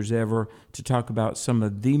speakers ever to talk about some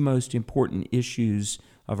of the most important issues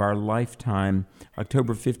of our lifetime.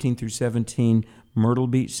 October 15 through 17, Myrtle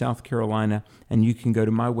Beach, South Carolina, and you can go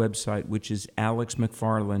to my website, which is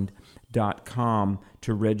alexmcfarland.com,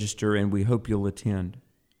 to register, and we hope you'll attend.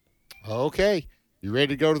 Okay. You ready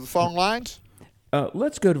to go to the phone lines?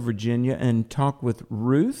 Let's go to Virginia and talk with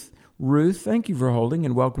Ruth. Ruth, thank you for holding,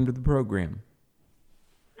 and welcome to the program.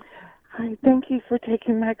 Hi, thank you for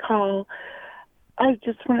taking my call. I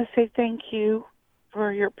just want to say thank you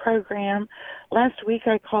for your program. Last week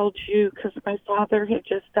I called you because my father had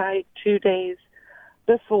just died 2 days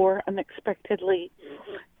before, unexpectedly.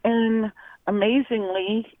 And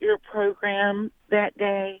amazingly, your program that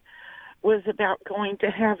day was about going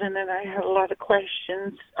to heaven, and I had a lot of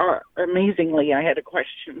questions. Amazingly, I had a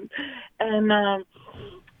question. And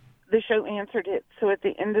the show answered it. So at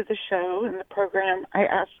the end of the show in the program, I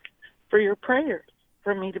asked for your prayers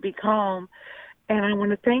for me to be calm. And I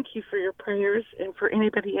want to thank you for your prayers and for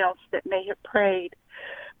anybody else that may have prayed,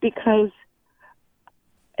 because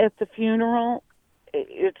at the funeral,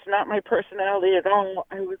 it's not my personality at all.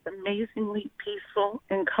 I was amazingly peaceful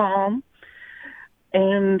and calm,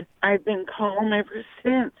 and I've been calm ever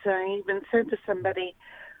since. I even said to somebody,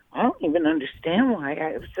 I don't even understand why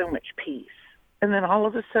I have so much peace. And then all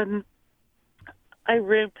of a sudden, I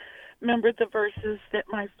remembered the verses that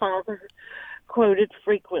my father quoted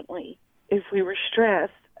frequently. If we were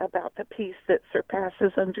stressed about the peace that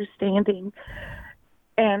surpasses understanding.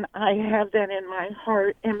 And I have that in my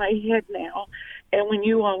heart, in my head now. And when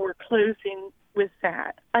you all were closing with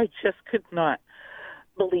that, I just could not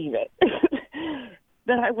believe it.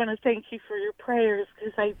 But I want to thank you for your prayers,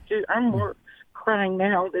 because I'm more crying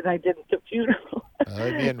now than I did at the funeral.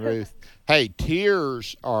 Amen, Ruth. Hey,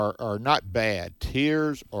 tears are not bad.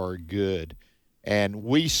 Tears are good. And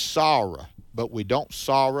we sorrow, but we don't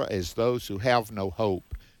sorrow as those who have no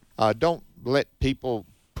hope. Don't let people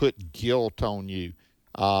put guilt on you.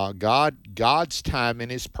 God's timing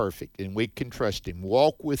is perfect, and we can trust Him.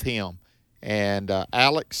 Walk with Him. And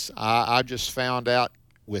Alex, I just found out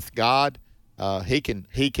with God, He can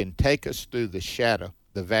take us through the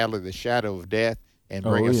valley of the shadow of death, and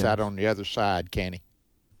bring us out on the other side, can He?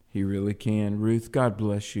 He really can. Ruth, God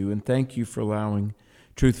bless you, and thank you for allowing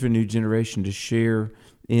Truth for a New Generation to share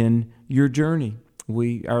in your journey.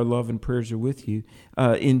 Our love and prayers are with you.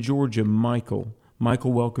 In Georgia, Michael.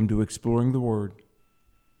 Michael, welcome to Exploring the Word.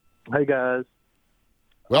 Hey, guys.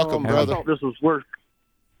 Welcome, brother. I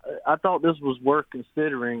thought this was worth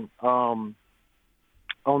considering. On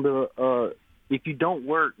the if you don't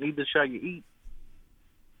work, neither shall you eat.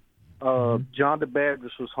 John the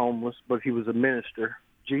Baptist was homeless, but he was a minister.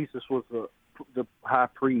 Jesus was the high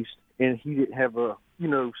priest, and he didn't have a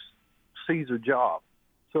Caesar job.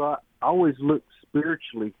 So I always look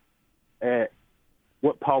spiritually at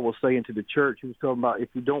what Paul was saying to the church. He was talking about if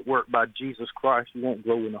you don't work by Jesus Christ, you won't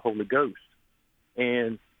grow in the Holy Ghost.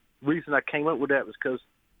 And the reason I came up with that was because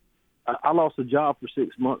I lost a job for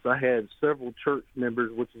 6 months. I had several church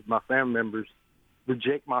members, which is my family members,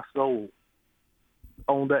 reject my soul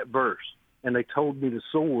on that verse. And they told me the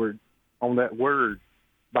sword on that word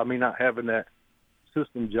by me not having that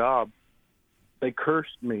system job. They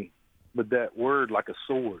cursed me with that word like a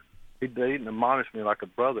sword. They didn't admonish me like a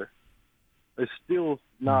brother. It's still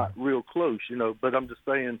not real close, but I'm just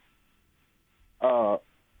saying I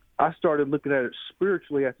started looking at it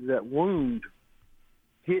spiritually after that wound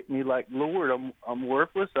hit me, like, Lord, I'm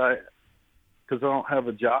worthless because I don't have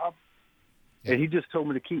a job. Yeah. And He just told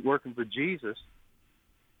me to keep working for Jesus.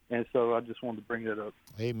 And so I just wanted to bring that up.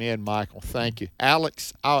 Amen, Michael. Thank you.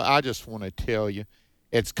 Alex, I just want to tell you,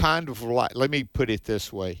 it's kind of like, let me put it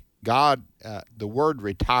this way. God, the word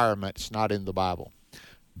retirement's not in the Bible.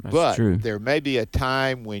 But true. There may be a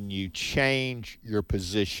time when you change your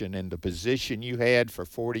position, and the position you had for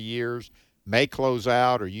 40 years may close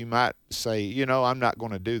out, or you might say, I'm not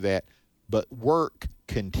going to do that. But work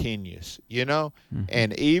continues, Mm-hmm.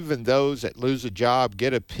 And even those that lose a job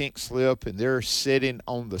get a pink slip, and they're sitting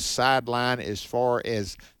on the sideline as far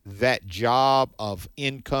as that job of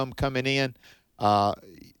income coming in.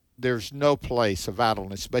 There's no place of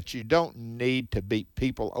idleness, but you don't need to beat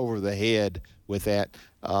people over the head with that.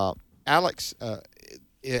 Alex,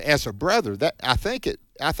 as a brother, that I think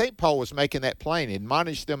Paul was making that plain.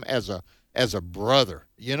 Admonish them as a brother,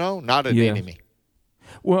 not an enemy.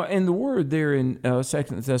 Well, and the word there in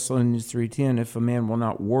 2 Thessalonians 3:10, if a man will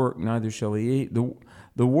not work, neither shall he eat.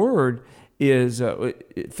 The word is a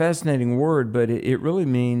fascinating word, but it really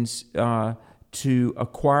means to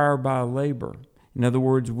acquire by labor. In other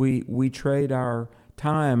words, we trade our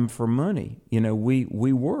time for money.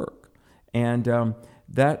 We work. And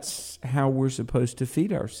that's how we're supposed to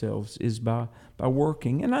feed ourselves, is by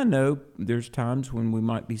working. And I know there's times when we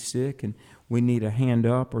might be sick and we need a hand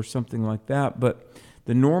up or something like that, but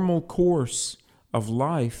the normal course of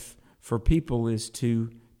life for people is to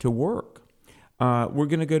work. We're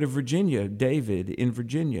going to go to Virginia. David in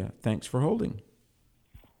Virginia. Thanks for holding.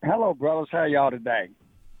 Hello, brothers. How y'all today?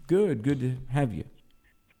 Good to have you.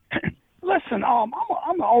 Listen, I'm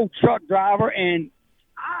an old truck driver, and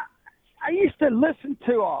I used to listen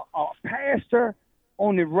to a pastor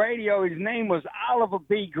on the radio. His name was Oliver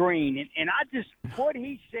B. Green, and I just, what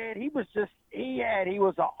he said, he was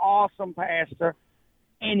an awesome pastor,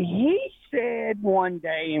 and he said one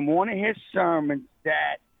day in one of his sermons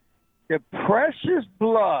that the precious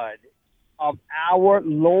blood of our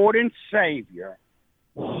Lord and Savior,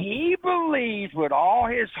 he believes with all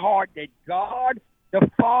his heart that God the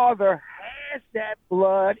Father has that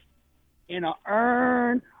blood in an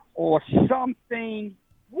urn or something.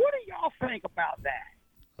 What do y'all think about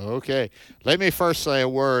that? Okay. Let me first say a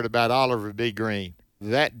word about Oliver B. Green.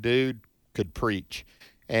 That dude could preach.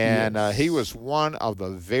 And he was one of the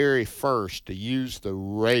very first to use the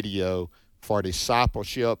radio for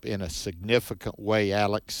discipleship in a significant way,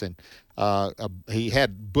 Alex. And he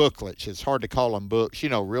had booklets. It's hard to call them books,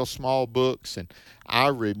 real small books. And I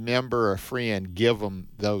remember a friend give them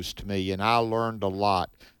those to me, and I learned a lot.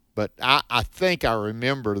 But I think I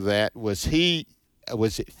remember that. Was it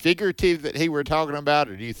figurative that he were talking about,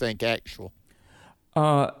 or do you think actual?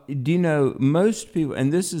 Do you know, most people,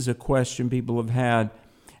 and this is a question people have had,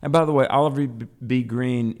 and by the way, Oliver B.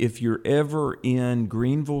 Green, if you're ever in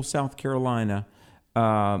Greenville, South Carolina,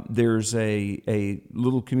 there's a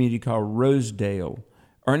little community called Rosedale,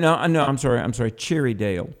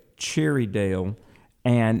 Cherrydale,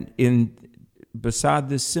 and beside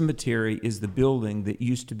this cemetery is the building that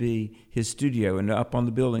used to be his studio, and up on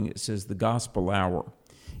the building it says the Gospel Hour.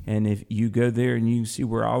 And if you go there and you see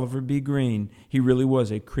where Oliver B. Green, he really was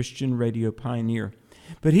a Christian radio pioneer.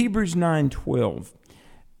 But Hebrews 9:12,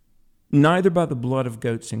 neither by the blood of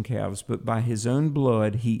goats and calves, but by his own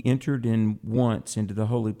blood he entered in once into the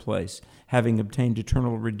holy place, having obtained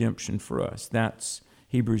eternal redemption for us. That's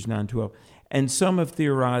Hebrews 9:12. And some have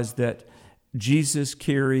theorized that Jesus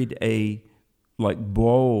carried a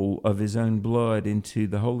bowl of his own blood into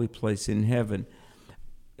the holy place in heaven.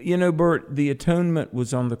 You know, Bert, the atonement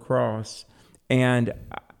was on the cross, and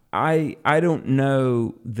I don't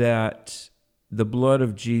know that the blood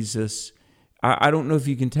of Jesus, I don't know if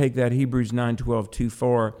you can take that Hebrews 9:12 too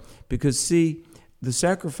far, because see, the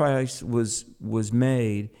sacrifice was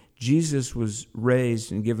made, Jesus was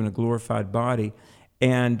raised and given a glorified body,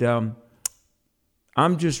 and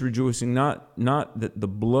I'm just rejoicing not that the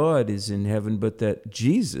blood is in heaven, but that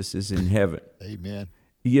Jesus is in heaven. Amen.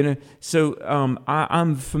 So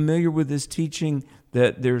I'm familiar with this teaching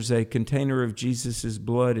that there's a container of Jesus's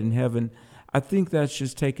blood in heaven. I think that's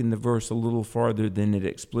just taking the verse a little farther than it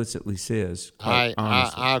explicitly says. I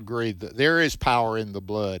agree. There is power in the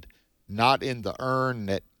blood, not in the urn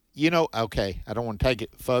that, okay, I don't want to take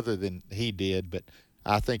it further than he did, but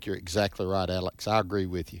I think you're exactly right, Alex. I agree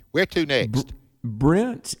with you. Where to next?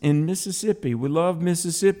 Brent in Mississippi. We love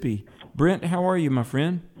Mississippi. Brent, how are you, my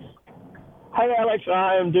friend? Hey, Alex,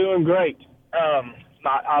 I am doing great.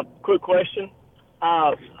 Quick question.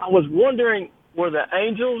 I was wondering, were the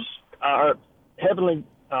angels, or heavenly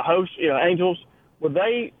hosts, angels, were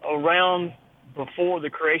they around before the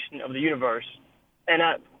creation of the universe? And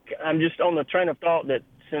I'm just on the train of thought that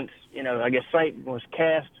since, I guess Satan was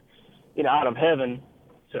cast, out of heaven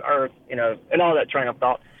to earth, and all that train of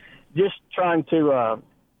thought, just trying to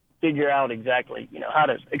figure out exactly, how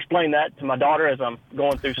to explain that to my daughter as I'm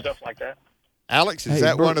going through stuff like that. Alex, is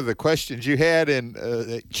that one of the questions you had in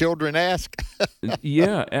Children Ask?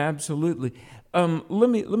 Yeah, absolutely. Let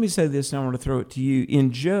me say this, and I want to throw it to you.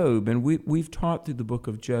 In Job, and we've taught through the book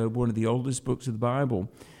of Job, one of the oldest books of the Bible,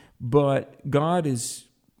 but God is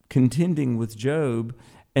contending with Job,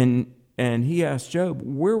 and he asked Job,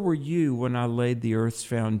 where were you when I laid the earth's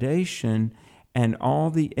foundation, and all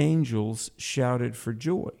the angels shouted for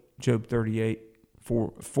joy? Job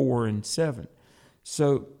 38:4 and 7.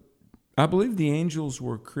 So I believe the angels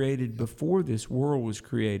were created before this world was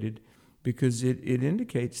created, because it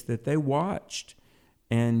indicates that they watched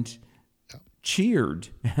and cheered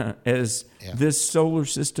as this solar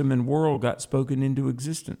system and world got spoken into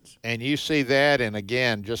existence. And you see that, and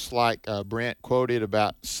again, just like Brent quoted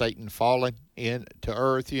about Satan falling into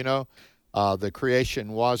earth, the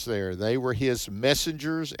creation was there. They were his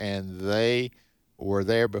messengers, and they were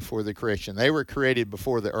there before the creation. They were created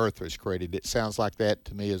before the earth was created. It sounds like that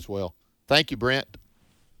to me as well. Thank you, Brent.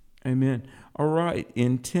 Amen. All right,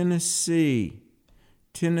 in Tennessee,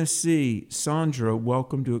 Tennessee. Sandra,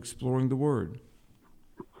 welcome to Exploring the Word.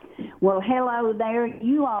 Well, hello there.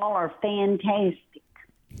 You all are fantastic.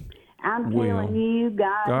 I'm telling you,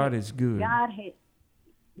 God is good.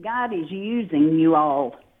 God is using you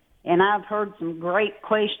all. And I've heard some great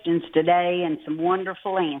questions today and some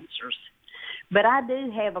wonderful answers. But I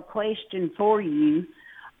do have a question for you,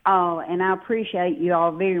 and I appreciate you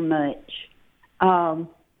all very much.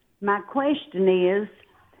 My question is,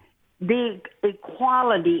 the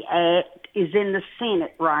Equality Act is in the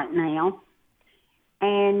Senate right now,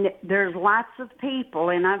 and there's lots of people,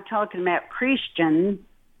 and I'm talking about Christians,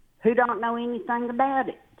 who don't know anything about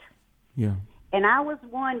it. Yeah. And I was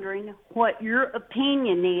wondering what your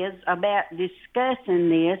opinion is about discussing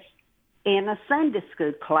this in a Sunday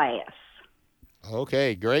school class.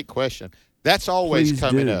 Okay, great question. That's always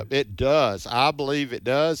coming up. It does. I believe it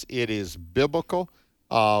does. It is biblical.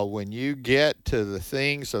 When you get to the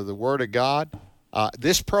things of the Word of God,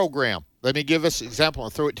 this program, let me give us an example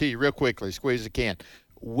and throw it to you real quickly, quick as I can.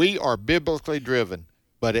 We are biblically driven,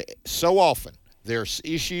 but so often there's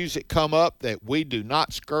issues that come up that we do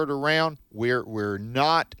not skirt around. We're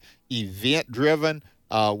not event driven.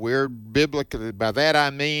 We're biblically, by that I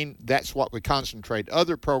mean that's what we concentrate.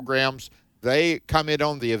 Other programs, they comment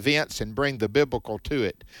on the events and bring the biblical to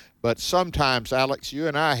it. But sometimes, Alex, you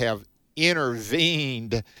and I have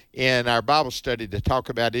intervened in our Bible study to talk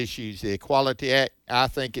about issues. The Equality Act, I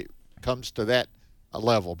think it comes to that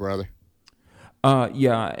level, brother.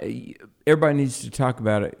 Yeah, everybody needs to talk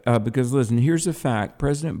about it because, listen, here's a fact.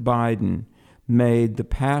 President Biden made the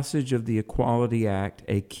passage of the Equality Act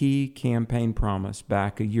a key campaign promise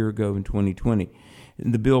back a year ago in 2020.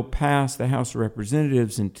 The bill passed the House of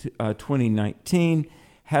Representatives in 2019,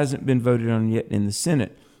 hasn't been voted on yet in the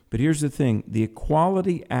Senate. But here's the thing. The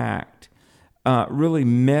Equality Act really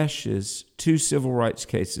meshes two civil rights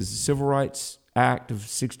cases, the Civil Rights Act of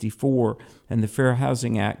 64 and the Fair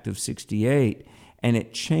Housing Act of 68, and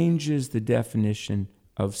it changes the definition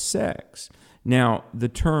of sex. Now, the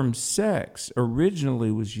term sex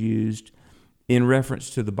originally was used in reference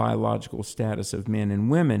to the biological status of men and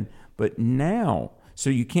women, but now, so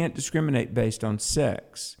you can't discriminate based on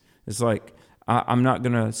sex. It's like, I'm not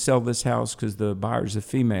going to sell this house because the buyer's a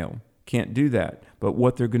female. Can't do that. But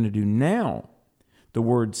what they're going to do now, the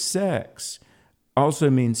word sex also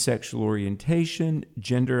means sexual orientation,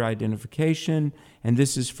 gender identification, and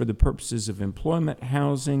this is for the purposes of employment,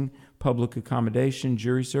 housing, public accommodation,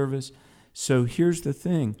 jury service. So here's the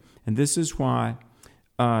thing, and this is why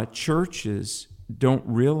churches don't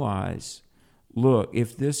realize, look,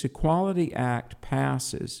 if this Equality Act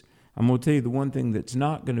passes, I'm going to tell you the one thing that's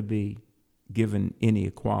not going to be given any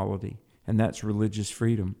equality, and that's religious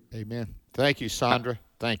freedom. Amen. Thank you, Sandra.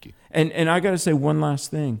 Thank you. And I got to say one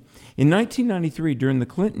last thing. In 1993, during the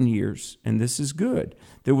Clinton years, and this is good,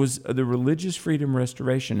 there was the Religious Freedom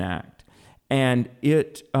Restoration Act, and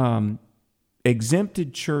it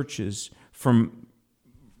exempted churches from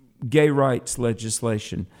gay rights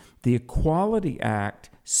legislation. The Equality Act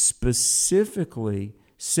specifically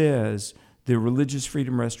says the Religious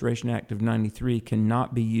Freedom Restoration Act of 93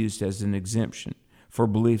 cannot be used as an exemption for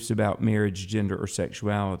beliefs about marriage, gender, or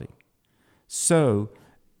sexuality. So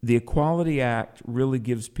the Equality Act really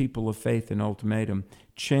gives people of faith an ultimatum.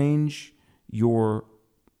 Change your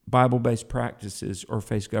Bible-based practices or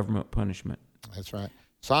face government punishment. That's right.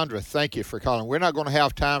 Sandra, thank you for calling. We're not going to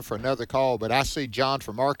have time for another call, but I see John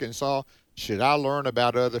from Arkansas. Should I learn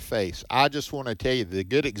about other faiths? I just want to tell you the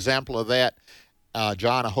good example of that,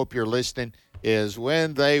 John, I hope you're listening, is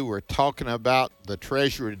when they were talking about the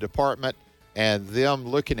Treasury Department and them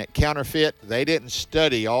looking at counterfeit, they didn't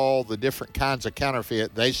study all the different kinds of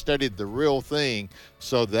counterfeit. They studied the real thing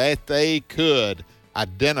so that they could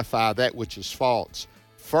identify that which is false.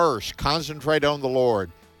 First, concentrate on the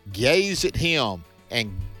Lord, gaze at Him,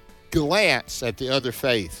 and glance at the other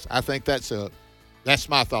faiths. I think that's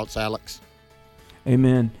my thoughts, Alex.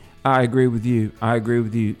 Amen. I agree with you.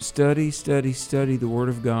 Study the Word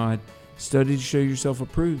of God. Study to show yourself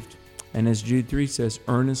approved. And as Jude 3 says,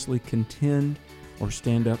 earnestly contend or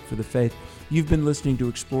stand up for the faith. You've been listening to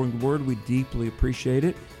Exploring the Word. We deeply appreciate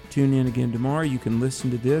it. Tune in again tomorrow. You can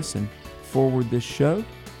listen to this and forward this show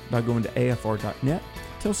by going to afr.net.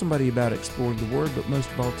 Tell somebody about Exploring the Word, but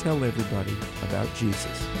most of all, tell everybody about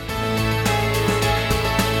Jesus.